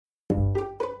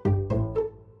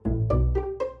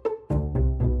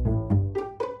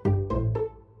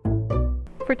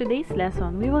for today's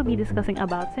lesson, we will be discussing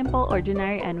about simple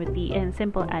ordinary annuity and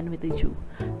simple annuity due.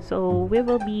 So we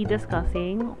will be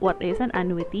discussing what is an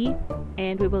annuity,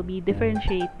 and we will be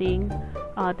differentiating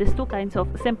these two kinds of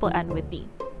simple annuity.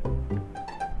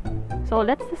 So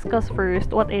let's discuss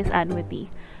first what is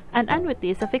annuity. An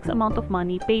annuity is a fixed amount of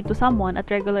money paid to someone at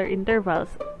regular intervals,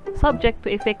 subject to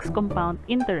a fixed compound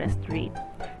interest rate.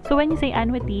 So when you say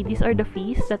annuity, these are the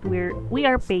fees that we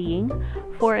are paying.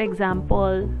 For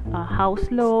example,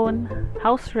 house loan,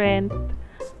 house rent,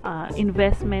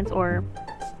 investments or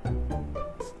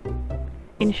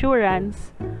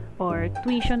insurance, or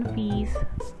tuition fees,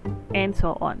 and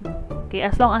so on. Okay,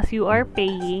 as long as you are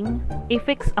paying a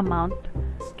fixed amount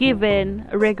given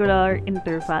regular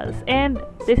intervals, and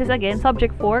this is again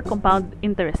subject for compound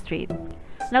interest rate.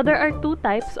 Now there are two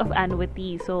types of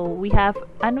annuity. So we have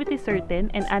annuity certain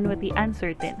and annuity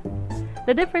uncertain.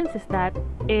 The difference is that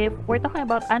if we're talking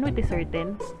about annuity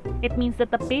certain, it means that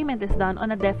the payment is done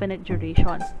on a definite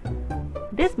duration.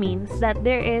 This means that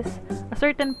there is a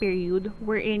certain period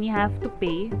wherein you have to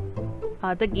pay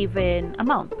the given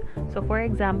amount. So for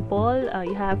example,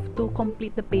 you have to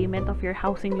complete the payment of your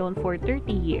housing loan for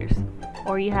 30 years,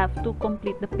 or you have to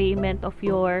complete the payment of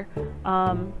your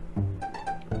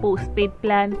postpaid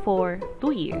plan for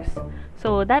 2 years.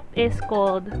 So that is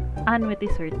called annuity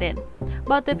certain.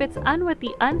 But if it's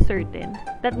annuity uncertain,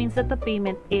 that means that the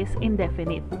payment is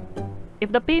indefinite.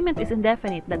 If the payment is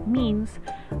indefinite, that means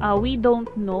we don't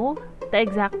know the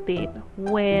exact date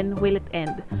when will it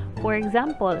end. For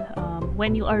example,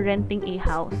 when you are renting a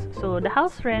house, so the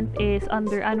house rent is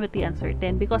under annuity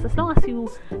uncertain because as long as you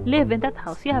live in that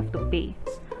house, you have to pay.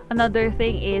 Another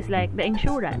thing is like the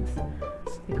insurance,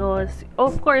 because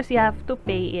of course you have to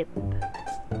pay it,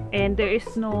 and there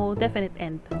is no definite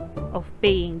end of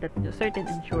paying that certain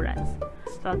insurance.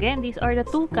 So again, these are the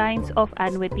two kinds of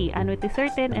annuity: annuity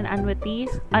certain and annuity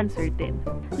uncertain.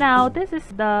 Now this is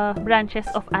the branches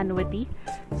of annuity.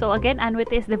 So again,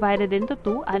 annuity is divided into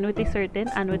two: annuity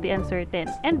certain, annuity uncertain.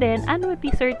 And then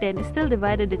annuity certain is still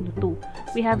divided into two.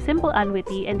 We have simple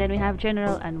annuity and then we have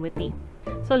general annuity.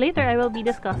 So later I will be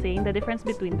discussing the difference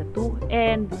between the two.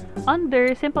 And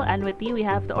under simple annuity, we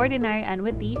have the ordinary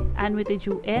annuity, annuity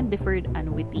due, and deferred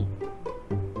annuity.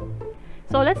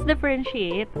 So let's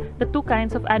differentiate the two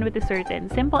kinds of annuity certain: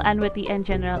 simple annuity and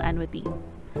general annuity.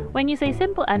 When you say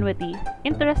simple annuity,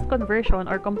 interest conversion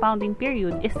or compounding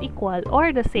period is equal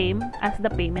or the same as the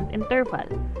payment interval.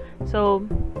 So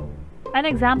an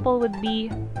example would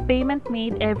be payment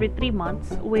made every 3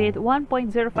 months with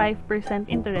 1.05%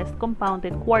 interest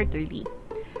compounded quarterly.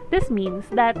 This means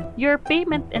that your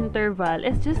payment interval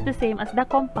is just the same as the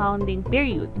compounding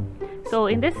period. So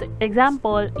in this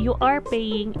example, you are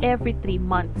paying every 3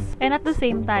 months, and at the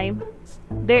same time,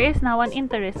 there is now an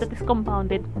interest that is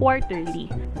compounded quarterly.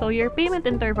 So your payment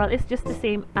interval is just the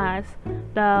same as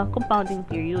the compounding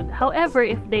period. However,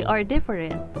 if they are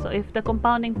different, so if the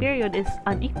compounding period is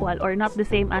unequal or not the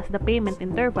same as the payment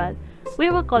interval,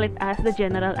 we will call it as the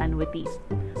general annuity.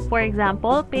 For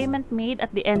example, payment made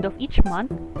at the end of each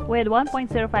month with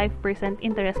 1.05%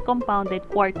 interest compounded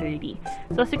quarterly.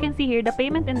 So as you can see here, the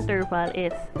payment interval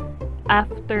is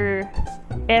after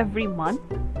every month,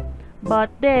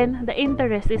 but then the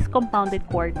interest is compounded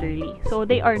quarterly. So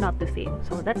they are not the same.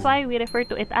 So that's why we refer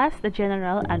to it as the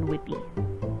general annuity.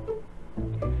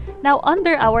 Now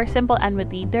under our simple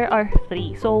annuity, there are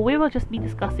three. So we will just be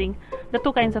discussing the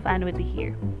two kinds of annuity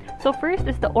here. So first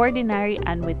is the ordinary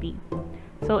annuity.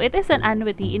 So it is an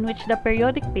annuity in which the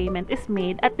periodic payment is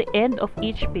made at the end of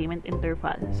each payment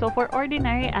interval. So for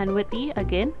ordinary annuity,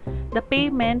 again, the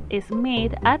payment is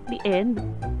made at the end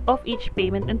of each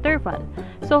payment interval.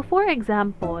 So for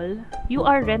example, you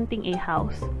are renting a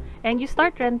house and you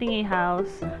start renting a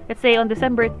house, let's say on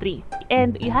December 3,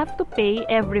 and you have to pay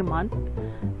every month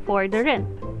for the rent.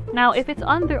 Now if it's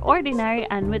under ordinary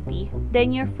annuity,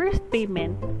 then your first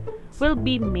payment will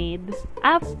be made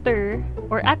after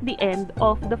or at the end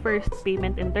of the first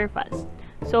payment interval.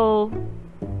 So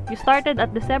you started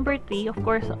at December 3, of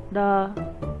course the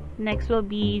next will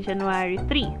be January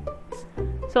 3.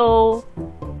 So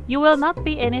you will not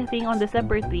pay anything on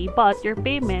December 3, but your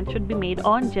payment should be made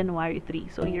on January 3.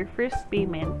 So your first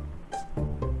payment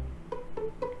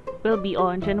will be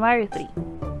on January 3.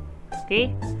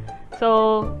 Okay?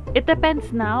 So it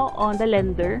depends now on the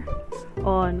lender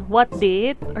on what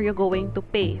date are you going to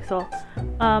pay. So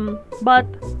but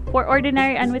for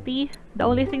ordinary annuity, the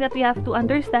only thing that we have to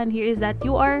understand here is that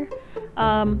you are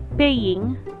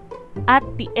paying at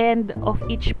the end of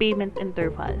each payment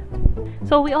interval.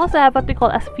 So we also have what we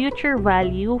call as future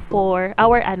value for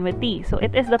our annuity. So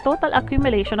it is the total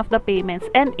accumulation of the payments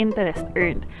and interest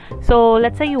earned. So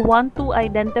let's say you want to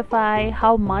identify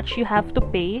how much you have to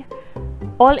pay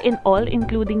all in all,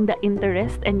 including the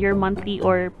interest and your monthly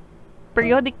or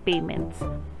periodic payments.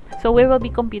 So we will be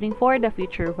computing for the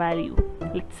future value.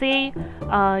 Let's say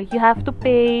you have to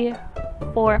pay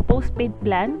for a postpaid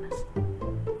plan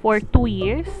for 2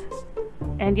 years,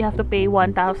 and you have to pay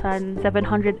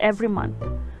 1,700 every month.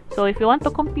 So if you want to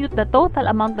compute the total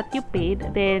amount that you paid,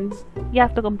 then you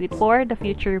have to compute for the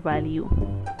future value.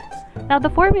 Now the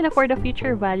formula for the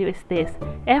future value is this: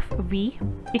 FV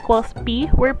equals P,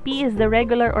 where P is the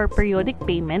regular or periodic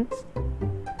payment.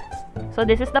 So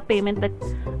this is the payment that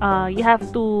you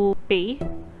have to pay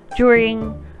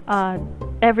during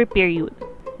every period.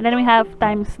 And then we have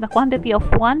times the quantity of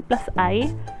 1 plus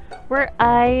I, where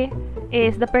I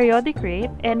is the periodic rate,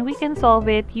 and we can solve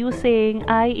it using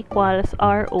I equals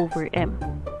R over M,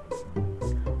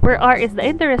 where R is the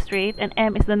interest rate and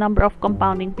M is the number of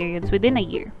compounding periods within a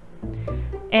year.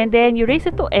 And then you raise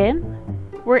it to N,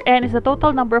 where N is the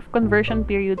total number of conversion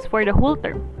periods for the whole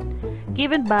term,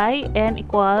 given by N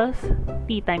equals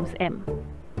T times M,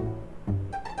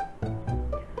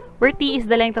 where T is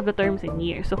the length of the terms in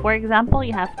years. So for example,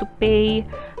 you have to pay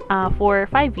for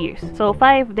 5 years. So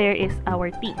 5 there is our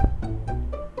T.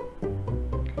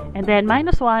 And then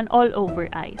minus 1 all over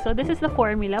I. So this is the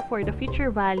formula for the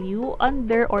future value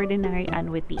under ordinary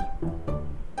annuity.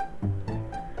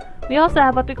 We also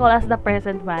have what we call as the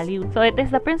present value. So it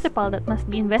is the principal that must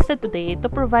be invested today to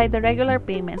provide the regular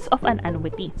payments of an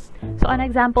annuity. So an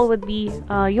example would be,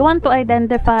 you want to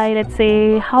identify, let's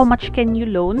say, how much can you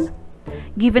loan,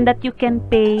 given that you can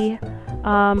pay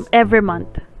every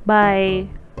month by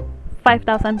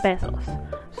 5,000 pesos.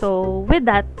 So with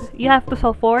that, you have to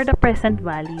solve for the present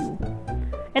value.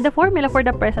 And the formula for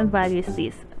the present value is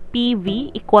this: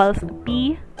 PV equals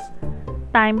P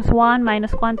times 1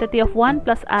 minus quantity of 1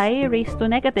 plus I raised to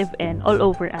negative N all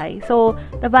over I. So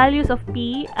the values of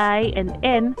P, I, and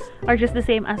N are just the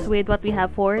same as with what we have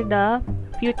for the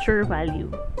future value.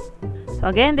 So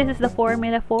again, this is the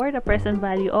formula for the present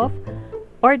value of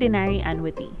ordinary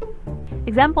annuity.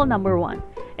 Example number 1.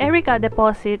 Erica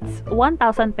deposits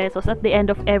 1,000 pesos at the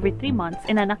end of every 3 months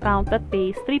in an account that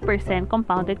pays 3%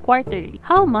 compounded quarterly.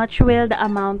 How much will the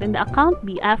amount in the account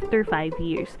be after 5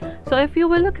 years? So if you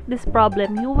will look at this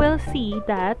problem, you will see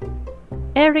that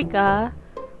Erica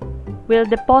will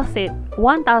deposit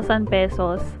 1,000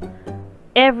 pesos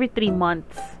every 3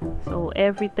 months. So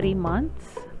every 3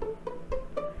 months.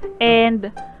 And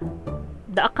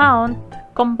the account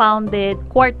compounded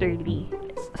quarterly.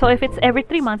 So if it's every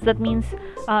 3 months, that means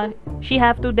she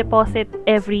have to deposit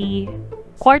every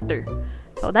quarter.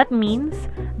 So that means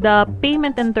the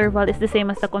payment interval is the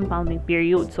same as the compounding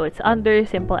period. So it's under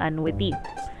simple annuity.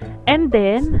 And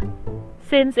then,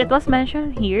 since it was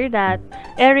mentioned here that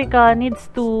Erica needs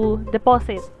to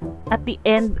deposit at the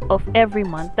end of every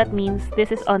month, that means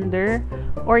this is under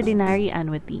ordinary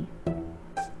annuity.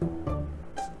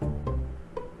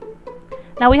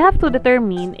 Now we have to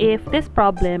determine if this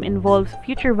problem involves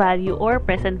future value or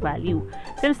present value.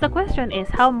 Since the question is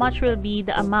how much will be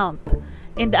the amount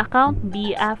in the account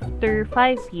be after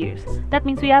 5 years, that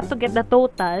means we have to get the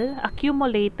total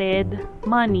accumulated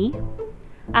money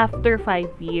after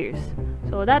 5 years.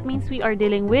 So that means we are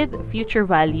dealing with future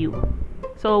value.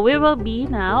 So we will be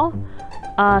now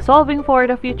solving for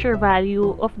the future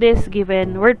value of this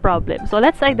given word problem. So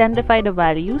let's identify the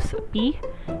values. P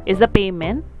is the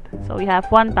payment. So we have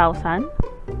 1,000.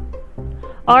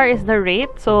 R is the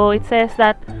rate. So it says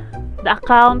that the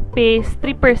account pays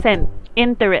 3%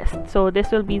 interest. So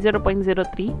this will be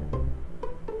 0.03.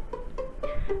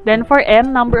 Then for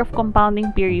M, number of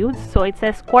compounding periods. So it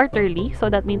says quarterly. So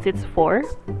that means it's 4.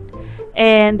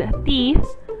 And T,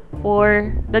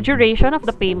 for the duration of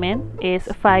the payment, is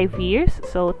 5 years.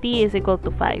 So T is equal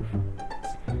to 5.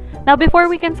 Now, before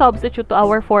we can substitute to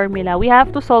our formula, we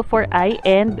have to solve for I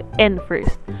and N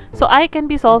first. So I can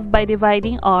be solved by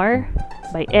dividing R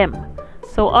by M.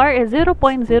 So R is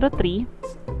 0.03,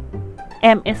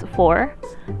 M is 4.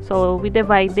 So we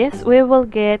divide this, we will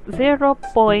get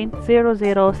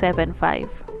 0.0075.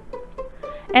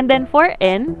 And then for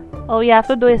N, all we have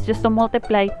to do is just to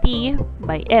multiply T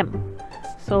by M.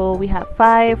 So we have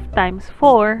 5 times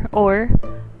 4 or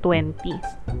 20.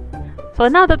 So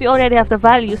now that we already have the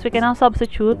values, we can now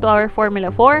substitute to our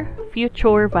formula for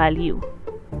future value.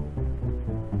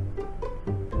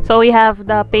 So we have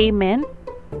the payment.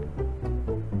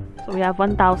 So we have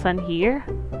 1,000 here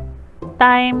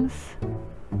times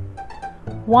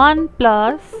 1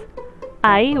 plus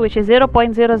I, which is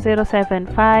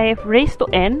 0.0075, raised to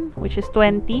n, which is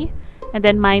 20, and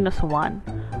then minus 1,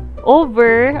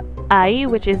 over I,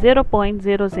 which is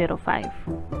 0.005.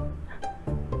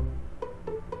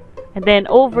 And then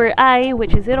over I,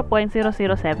 which is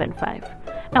 0.0075.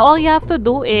 Now, all you have to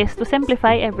do is to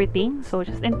simplify everything. So,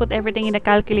 just input everything in the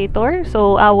calculator.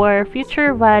 So, our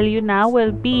future value now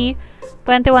will be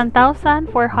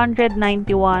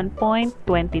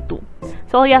 21,491.22.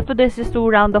 So, all you have to do is just to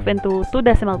round off into 2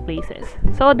 decimal places.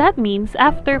 So, that means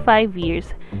after 5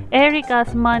 years,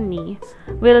 Erica's money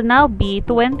will now be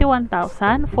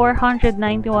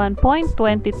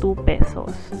 21,491.22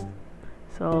 pesos.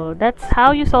 So, that's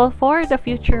how you solve for the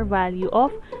future value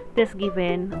of this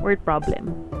given word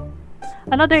problem.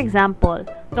 Another example,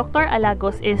 Dr.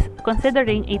 Alagos is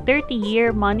considering a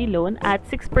 30-year money loan at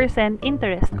 6%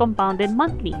 interest compounded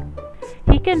monthly.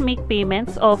 He can make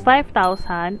payments of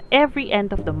 5,000 every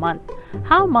end of the month.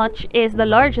 How much is the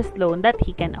largest loan that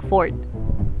he can afford?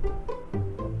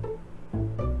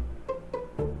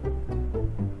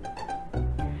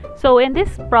 So in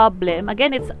this problem,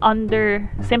 again, it's under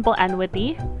simple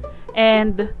annuity,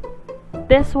 and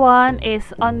this one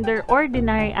is under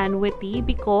ordinary annuity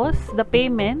because the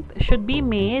payment should be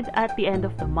made at the end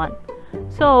of the month.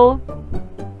 So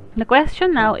the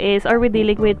question now is, are we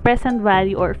dealing with present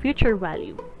value or future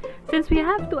value? Since we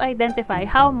have to identify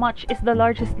how much is the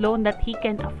largest loan that he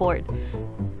can afford,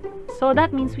 so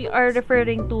that means we are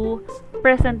referring to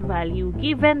present value,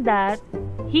 given that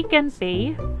he can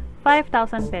pay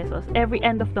 5,000 pesos every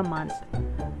end of the month.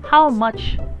 How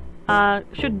much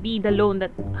should be the loan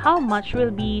that, how much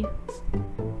will be,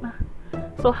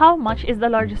 so how much is the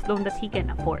largest loan that he can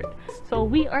afford? So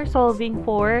we are solving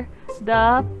for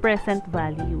the present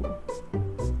value.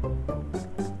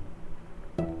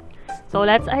 So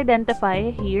let's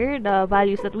identify here the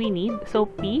values that we need. So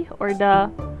P, or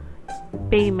the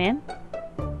payment,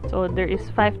 so there is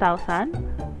 5,000,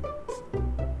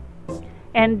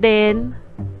 and then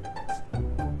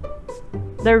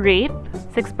the rate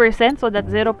 6%, so that's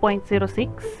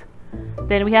 0.06.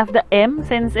 Then we have the M,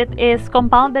 since it is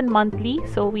compounded monthly,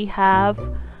 so we have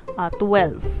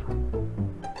 12.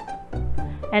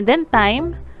 And then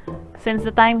time, since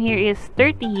the time here is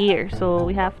 30 years, so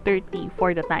we have 30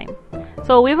 for the time.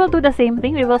 So we will do the same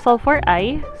thing. We will solve for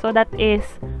I, so that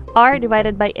is R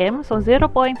divided by M, so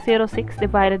 0.06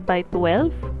 divided by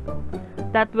 12.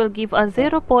 That will give us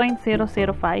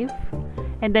 0.005.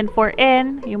 And then for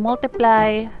N, you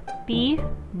multiply T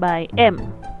by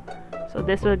M. So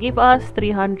this will give us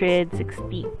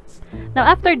 360. Now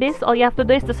after this, all you have to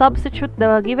do is to substitute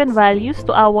the given values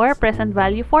to our present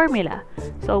value formula.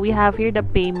 So we have here the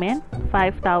payment,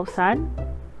 5,000,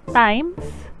 times,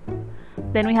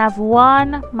 then we have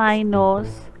 1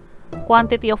 minus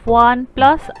quantity of 1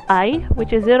 plus I,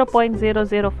 which is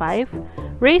 0.005,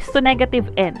 raised to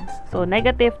negative N, so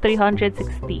negative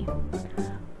 360,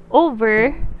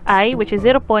 over I, which is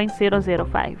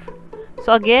 0.005.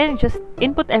 So again, just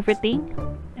input everything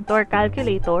into our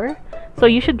calculator. So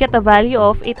you should get a value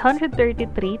of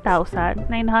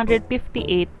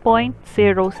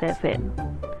 833,958.07.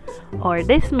 Or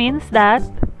this means that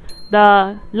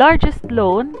the largest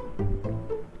loan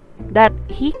that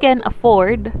he can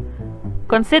afford,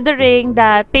 considering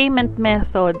that payment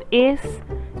method, is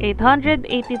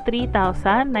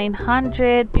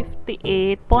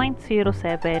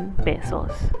 883,958.07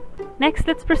 pesos. Next,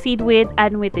 let's proceed with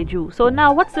annuity due. So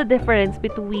now, what's the difference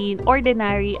between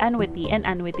ordinary annuity and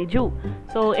annuity due?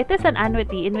 So it is an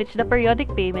annuity in which the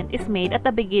periodic payment is made at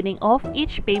the beginning of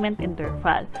each payment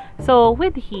interval. So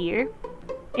with here,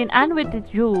 in annuity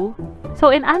due,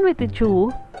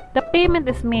 the payment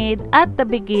is made at the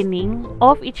beginning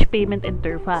of each payment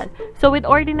interval. So with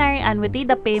ordinary annuity,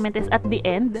 the payment is at the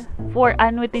end. For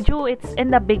annuity due, it's in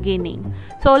the beginning.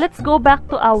 So let's go back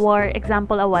to our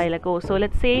example a while ago. So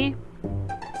let's say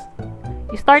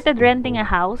you started renting a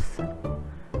house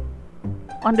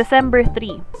on December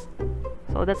 3.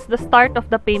 So that's the start of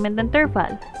the payment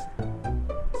interval.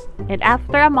 And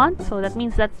after a month, so that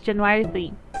means that's January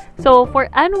 3. So for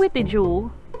annuity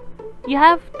due, you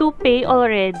have to pay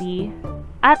already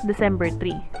at December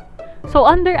 3. So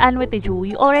under annuity due,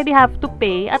 you already have to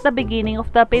pay at the beginning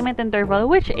of the payment interval,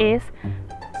 which is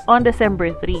on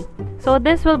December 3. So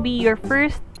this will be your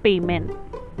first payment.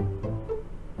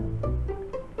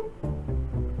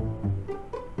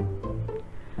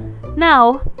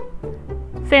 Now,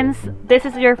 since this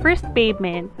is your first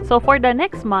payment, so for the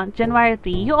next month, January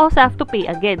 3, you also have to pay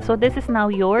again. So this is now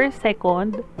your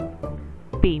second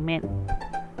payment.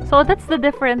 So that's the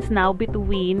difference now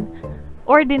between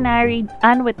ordinary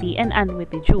annuity and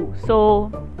annuity due.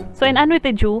 So in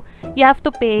annuity due, you have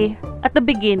to pay at the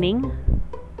beginning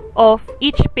of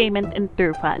each payment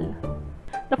interval.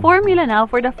 The formula now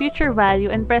for the future value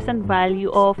and present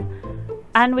value of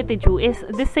annuity due is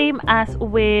the same as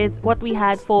with what we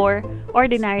had for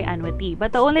ordinary annuity,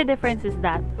 but the only difference is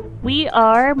that we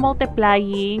are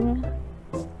multiplying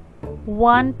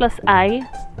 1 plus I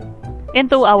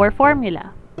into our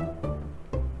formula.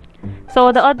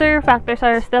 So the other factors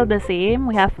are still the same.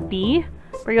 We have P,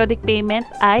 periodic payment,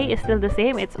 I is still the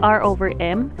same, it's R over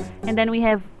M, and then we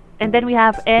have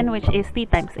N, which is T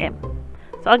times M.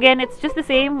 So again, it's just the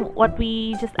same. What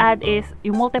we just add is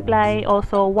you multiply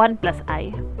also 1 plus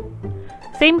I.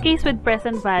 Same case with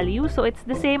present value. So it's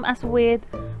the same as with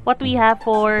what we have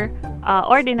for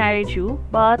ordinary due.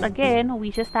 But again, we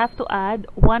just have to add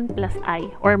 1 plus I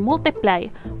or multiply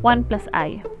 1 plus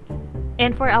I.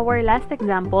 And for our last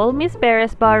example, Miss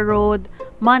Perez borrowed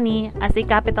money as a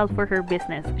capital for her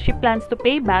business. She plans to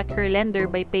pay back her lender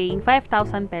by paying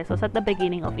 5,000 pesos at the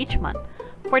beginning of each month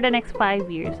for the next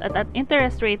 5 years at an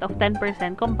interest rate of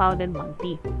 10% compounded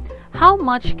monthly. How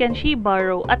much can she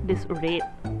borrow at this rate?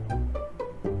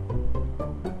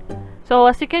 So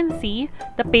as you can see,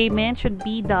 the payment should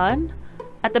be done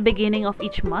at the beginning of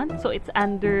each month. So it's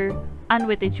under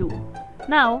annuity due.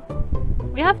 Now,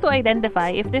 we have to identify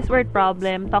if this word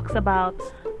problem talks about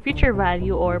future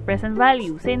value or present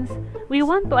value, since we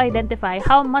want to identify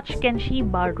how much can she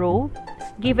borrow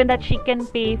given that she can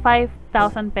pay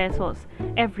 5,000 pesos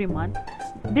every month.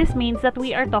 This means that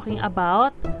we are talking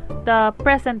about the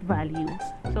present value.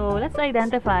 So let's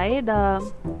identify the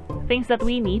things that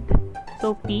we need.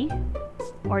 So P,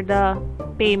 or the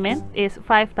payment, is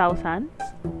 5,000.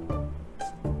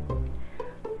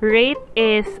 Rate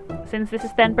is, since this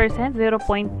is 10%,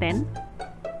 0.10.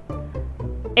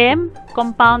 M,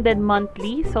 compounded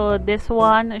monthly, so this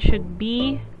one should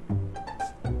be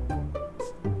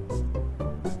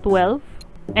 12.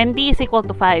 And D is equal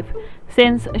to 5,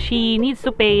 since she needs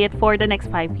to pay it for the next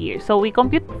 5 years. So we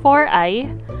compute for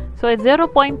I, so it's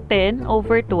 0.10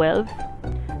 over 12.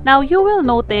 Now you will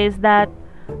notice that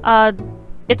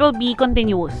it will be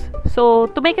continuous. So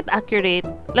to make it accurate,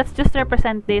 let's just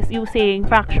represent this using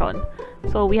fraction.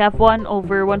 So we have 1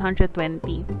 over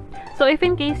 120. So if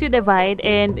in case you divide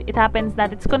and it happens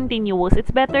that it's continuous, it's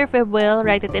better if we will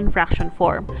write it in fraction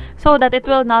form so that it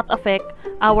will not affect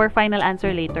our final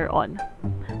answer later on.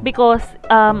 Because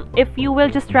if you will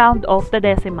just round off the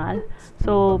decimal,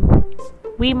 so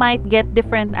we might get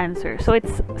different answers. So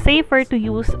it's safer to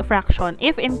use fraction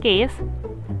if in case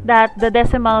that the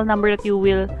decimal number that you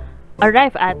will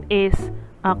arrive at is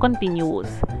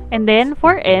continuous. And then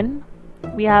for N,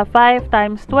 we have 5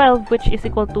 times 12, which is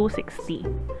equal to 60.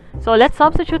 So let's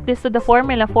substitute this to the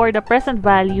formula for the present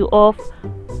value of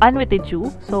annuity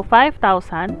due. So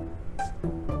 5,000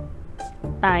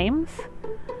 times,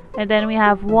 and then we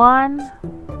have 1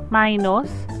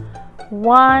 minus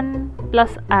 1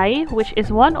 plus I, which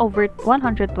is 1 over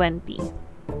 120,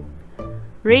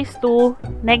 raised to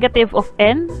negative of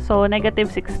N, so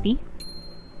negative 60,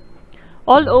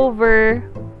 all over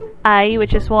I,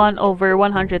 which is 1 over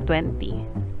 120,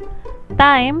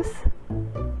 times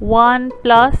 1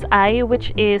 plus I,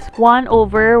 which is 1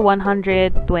 over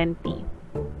 120.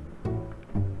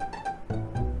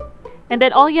 And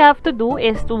then all you have to do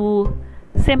is to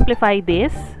simplify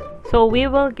this. So we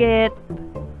will get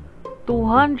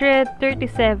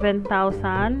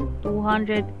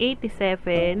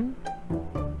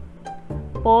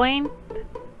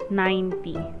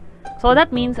 237,287.90. So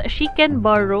that means she can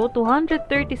borrow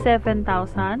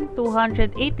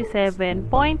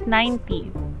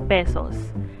 237,287.90 pesos,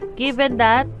 given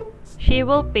that she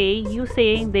will pay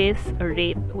using this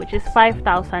rate, which is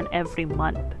 5,000 every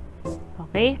month.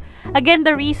 Okay? Again,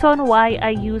 the reason why I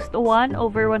used 1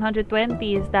 over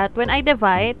 120 is that when I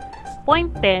divide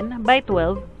 0.10 by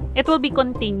 12, it will be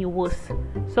continuous.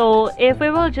 So if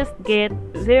we will just get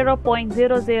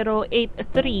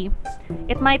 0.0083,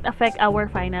 it might affect our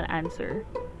final answer.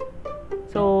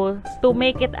 So to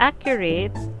make it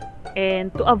accurate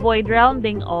and to avoid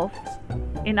rounding off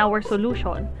in our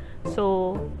solution,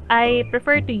 so I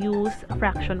prefer to use a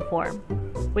fraction form,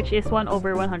 which is 1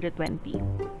 over 120.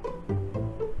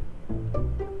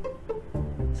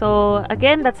 So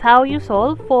again, that's how you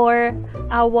solve for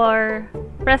our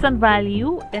present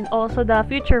value and also the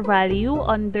future value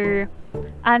under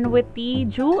annuity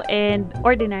due and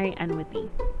ordinary annuity.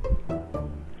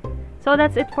 So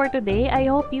that's it for today. I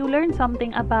hope you learned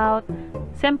something about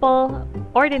simple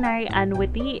ordinary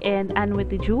annuity and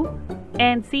annuity due,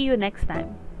 and see you next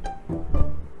time.